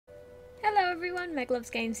everyone, Meg Loves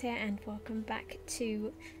Games here, and welcome back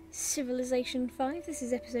to Civilization 5. This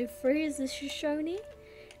is episode 3 as the Shoshone.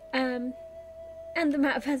 And the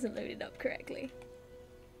map hasn't loaded up correctly.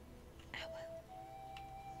 Oh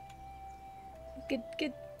well.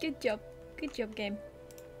 Good job. Good job, game.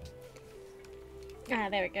 Ah,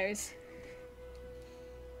 there it goes.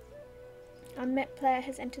 Unmet player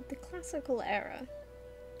has entered the classical era.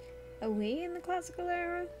 Are we in the classical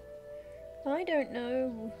era? I don't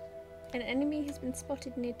know. An enemy has been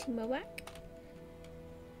spotted near Timowak.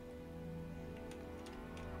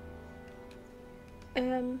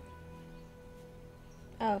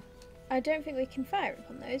 Oh. I don't think we can fire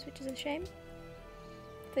upon those, which is a shame.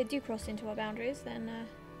 If they do cross into our boundaries, then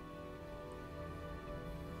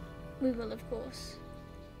we will, of course,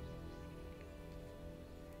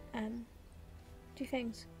 do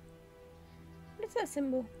things. What is that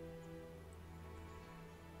symbol?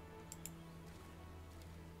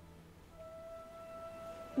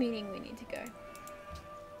 Meaning we need to go.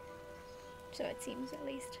 So it seems, at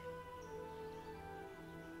least.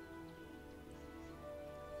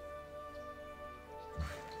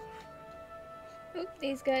 Oh,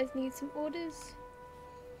 these guys need some orders.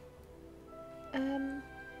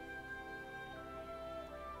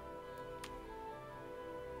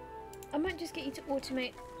 I might just get you to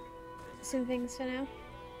automate some things for now.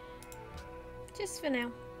 Just for now.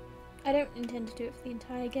 I don't intend to do it for the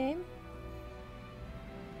entire game.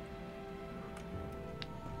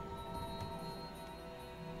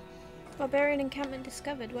 Barbarian encampment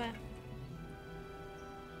discovered. Where?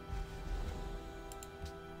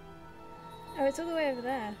 Oh, it's all the way over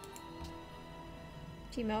there.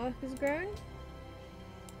 Timowak has grown.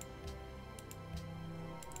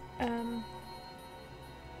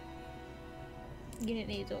 Unit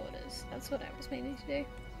needs orders. That's what I was meaning to do.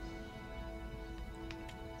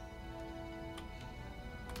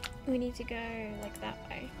 We need to go like that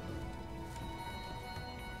way.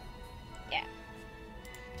 Yeah.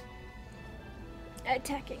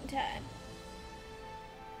 Attacking turn.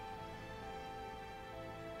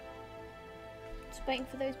 Just waiting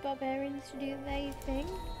for those barbarians to do their thing.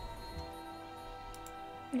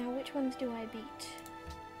 Now, which ones do I beat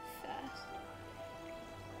first?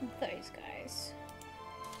 Those guys.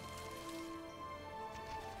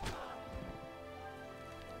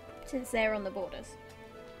 Since they're on the borders.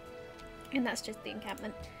 And that's just the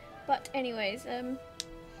encampment. But anyways,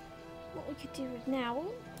 what we could do now,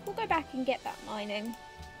 we'll go back and get that mining.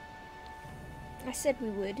 I said we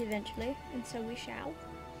would eventually, and so we shall.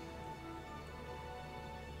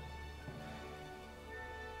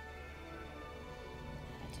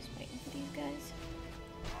 Just waiting for these guys.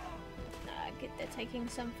 Good, they're taking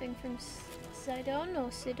something from Sidon or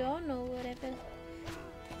whatever.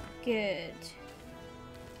 Good.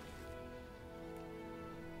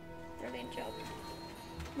 Brilliant job.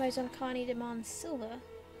 Mozonkani demands silver.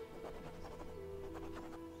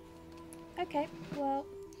 Okay, well,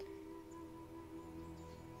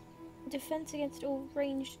 defense against all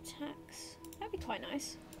ranged attacks. That'd be quite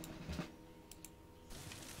nice.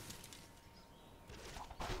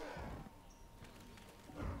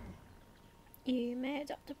 You may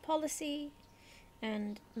adopt a policy,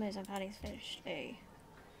 and Mozonkani's finished a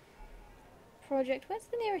project. Where's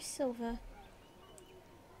the nearest silver?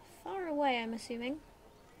 Far away, I'm assuming.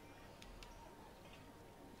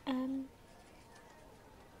 I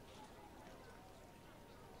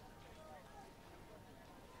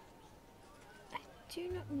do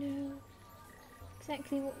not know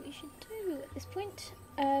exactly what we should do at this point.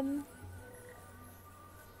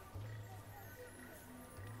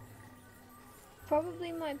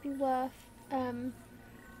 Probably might be worth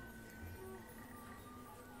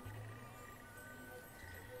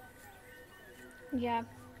yeah,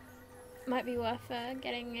 might be worth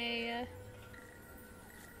getting a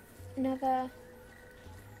another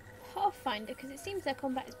Pathfinder, because it seems their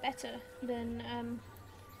combat is better than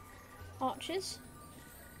archers,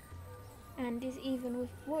 and is even with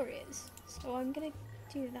warriors. So I'm gonna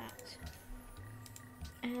do that.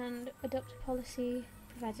 And adopt a policy,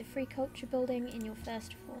 provides a free culture building in your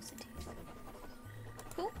first 4 cities.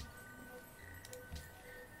 Cool.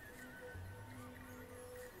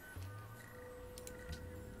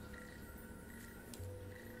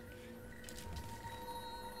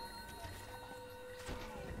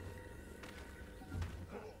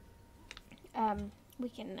 We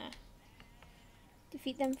can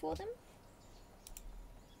defeat them for them.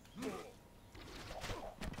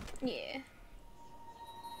 Yeah.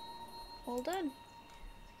 All done.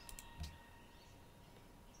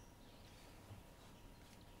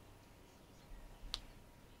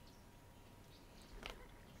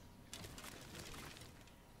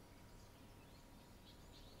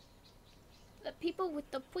 people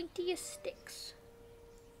with the pointiest sticks.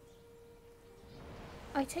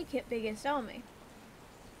 I take it biggest army.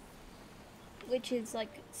 Which is like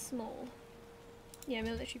small. Yeah,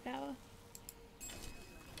 military power.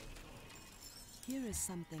 Here is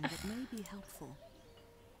something that may be helpful.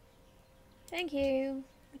 Thank you.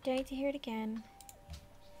 I don't need to hear it again.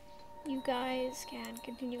 You guys can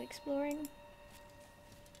continue exploring.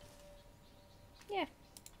 Yeah.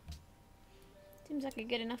 Seems like a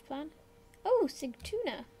good enough plan. Oh,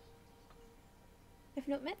 Sigtuna. I've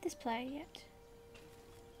not met this player yet.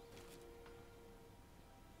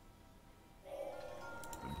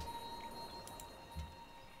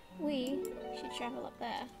 We should travel up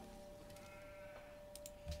there.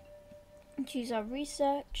 And choose our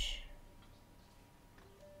research.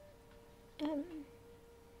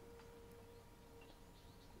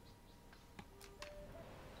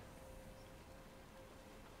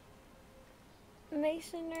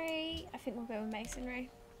 Masonry. I think we'll go with masonry.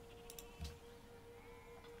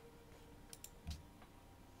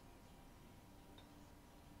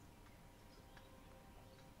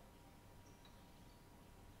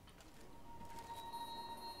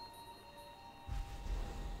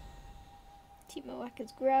 Teamwork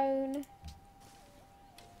has grown.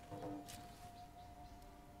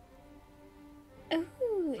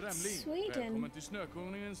 Oh, it's Sweden. Välkommen till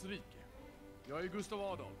Snökonungens rike. Jag är Gustav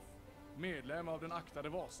Adolf, medlem av den aktade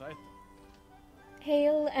Vasaätten.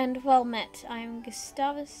 Hail and well met. I am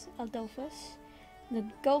Gustavus Adolphus, the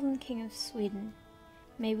Golden King of Sweden.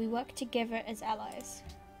 May we work together as allies.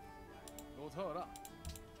 Låt höra.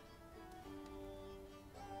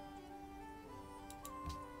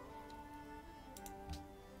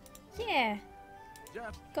 Yeah,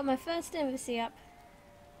 Ja, got my first embassy up.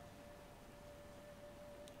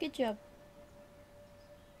 Good job.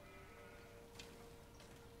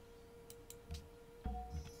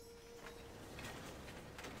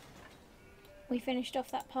 We finished off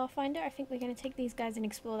that Pathfinder. I think we're going to take these guys and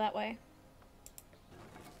explore that way.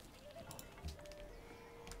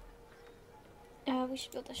 We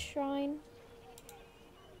should build a shrine.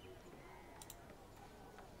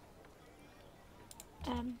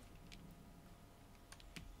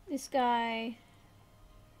 This guy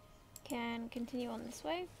can continue on this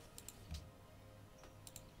way.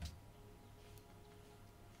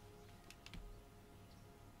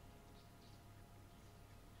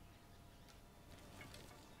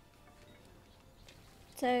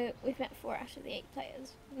 So we've met 4 out of the 8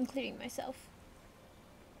 players, including myself.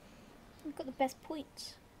 We've got the best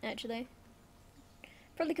points, actually.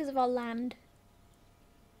 Probably because of our land.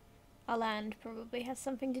 Our land probably has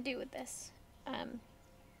something to do with this.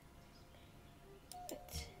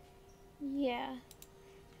 But yeah.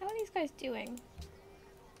 How are these guys doing?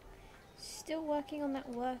 Still working on that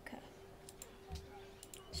worker.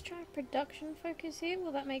 Let's try production focus here.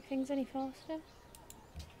 Will that make things any faster?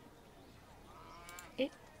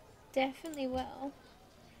 It definitely will.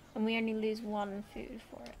 And we only lose 1 food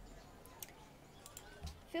for it.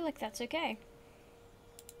 I feel like that's okay.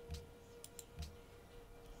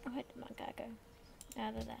 Oh, where did my guy go?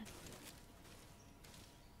 Out of there.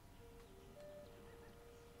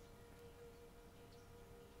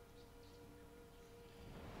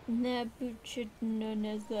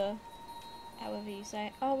 Nebuchadnezzar. However you say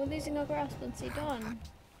it. Oh, we're losing our grasp on Sidon.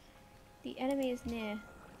 The enemy is near.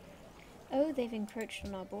 Oh, they've encroached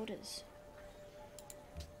on our borders.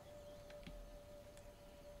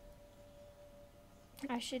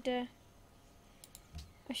 I should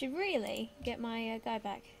really get my guy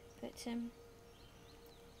back, but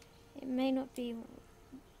it may not be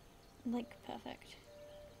like perfect.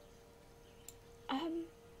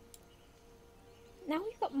 Now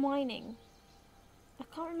we've got mining. I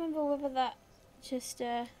can't remember whether that just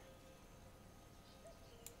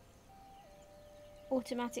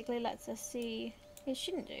automatically lets us see. It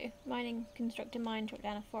shouldn't do. Mining, construct a mine, chop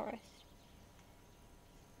down a forest.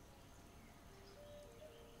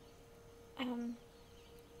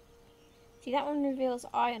 See, that one reveals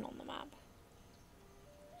iron on the map.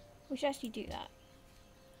 We should actually do that.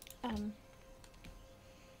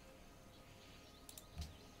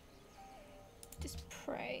 Just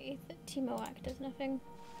pray that Timoak does nothing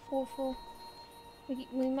awful.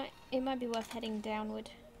 It might be worth heading downward.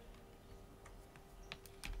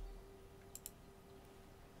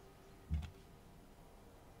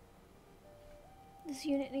 This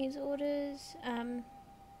unit needs orders.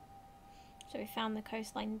 So we found the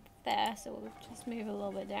coastline there, so we'll just move a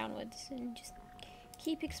little bit downwards and just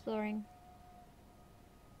keep exploring.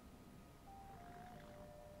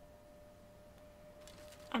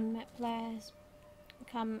 Unmet players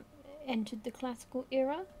entered the classical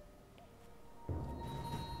era.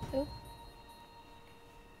 Oh,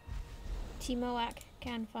 Timoak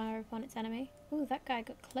can fire upon its enemy. Ooh, that guy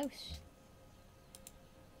got close.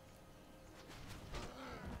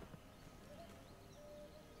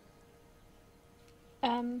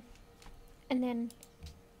 And then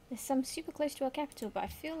there's some super close to our capital, but I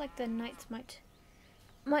feel like the knights might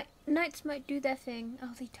do their thing.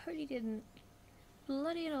 Oh, they totally didn't.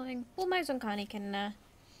 Bloody annoying. Well, Mozonkani can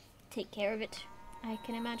take care of it, I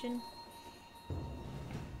can imagine.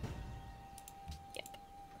 Yep.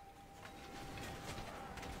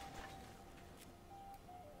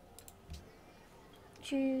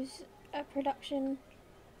 Choose a production.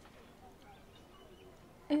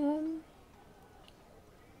 I'm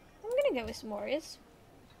gonna go with some warriors.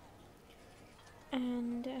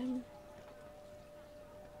 And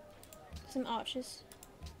some archers.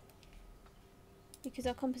 Because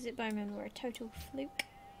our composite bowmen were a total fluke.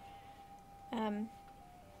 And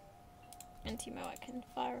Timoak can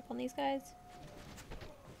fire upon these guys.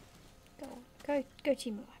 Go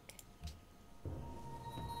Timoak.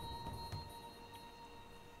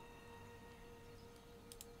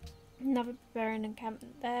 Another barbarian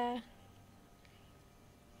encampment there.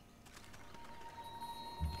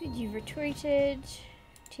 Good, you've retreated.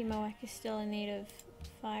 Timoak is still in need of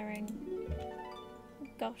firing. Oh,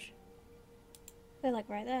 gosh. They're like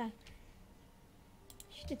right there.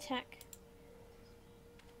 Should attack.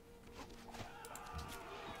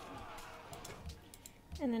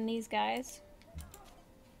 And then these guys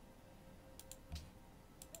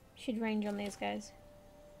should range on these guys.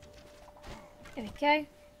 There we go.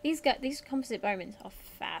 These composite bowmen are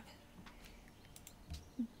fab.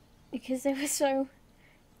 Because they were so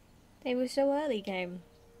early game.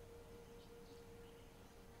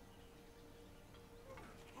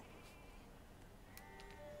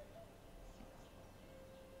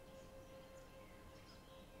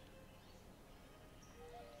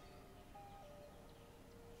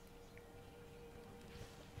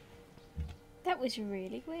 That was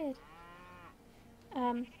really weird.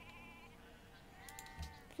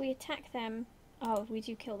 If we attack them, oh, we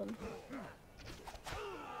do kill them.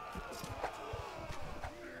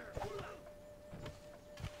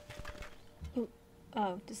 Ooh.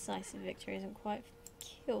 Oh, decisive victory doesn't quite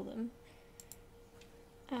kill them.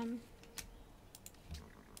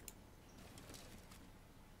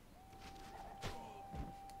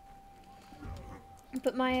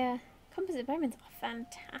 But my composite bowmen are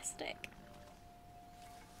fantastic.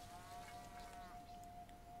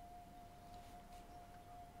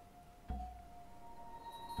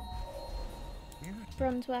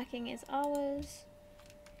 Bronze working is ours.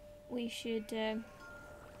 We should let's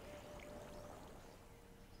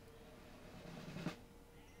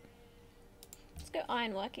go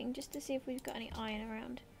iron working just to see if we've got any iron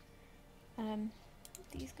around.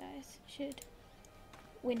 These guys should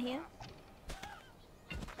win here.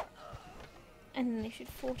 And then they should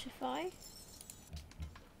fortify.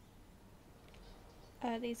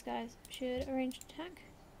 These guys should arrange attack.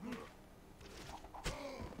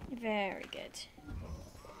 Very good.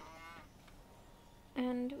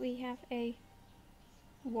 And we have a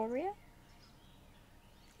warrior?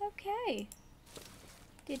 Okay.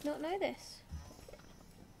 Did not know this.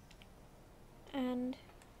 And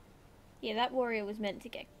yeah, that warrior was meant to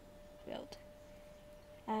get built.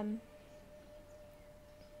 I'm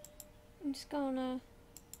just gonna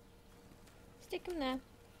stick him there.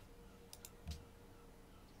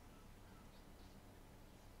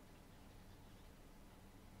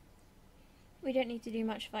 We don't need to do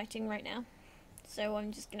much fighting right now, so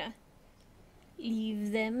I'm just gonna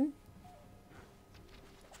leave them.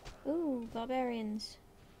 Ooh, barbarians.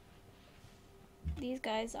 These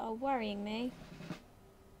guys are worrying me.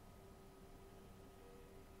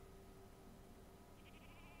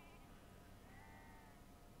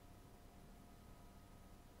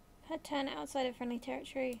 Had turn outside of friendly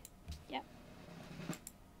territory. Yep.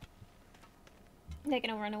 They're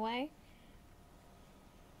gonna run away.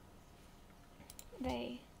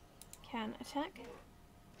 They can attack.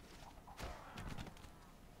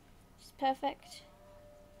 Which is perfect.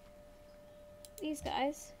 These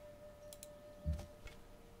guys,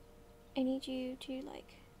 I need you to,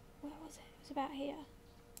 like, where was it? It was about here.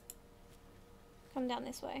 Come down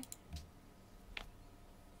this way.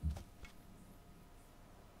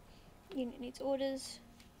 Unit needs orders.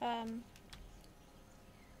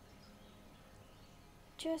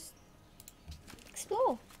 Just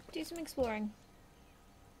explore. Do some exploring.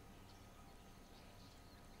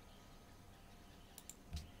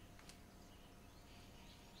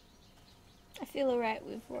 I feel alright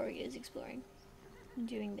with warriors exploring and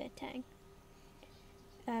doing their thing.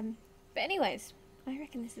 But anyways, I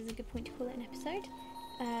reckon this is a good point to call it an episode.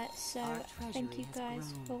 So Our thank treasury you has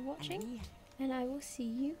guys grown, for and watching, we and I will see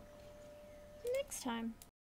you next time.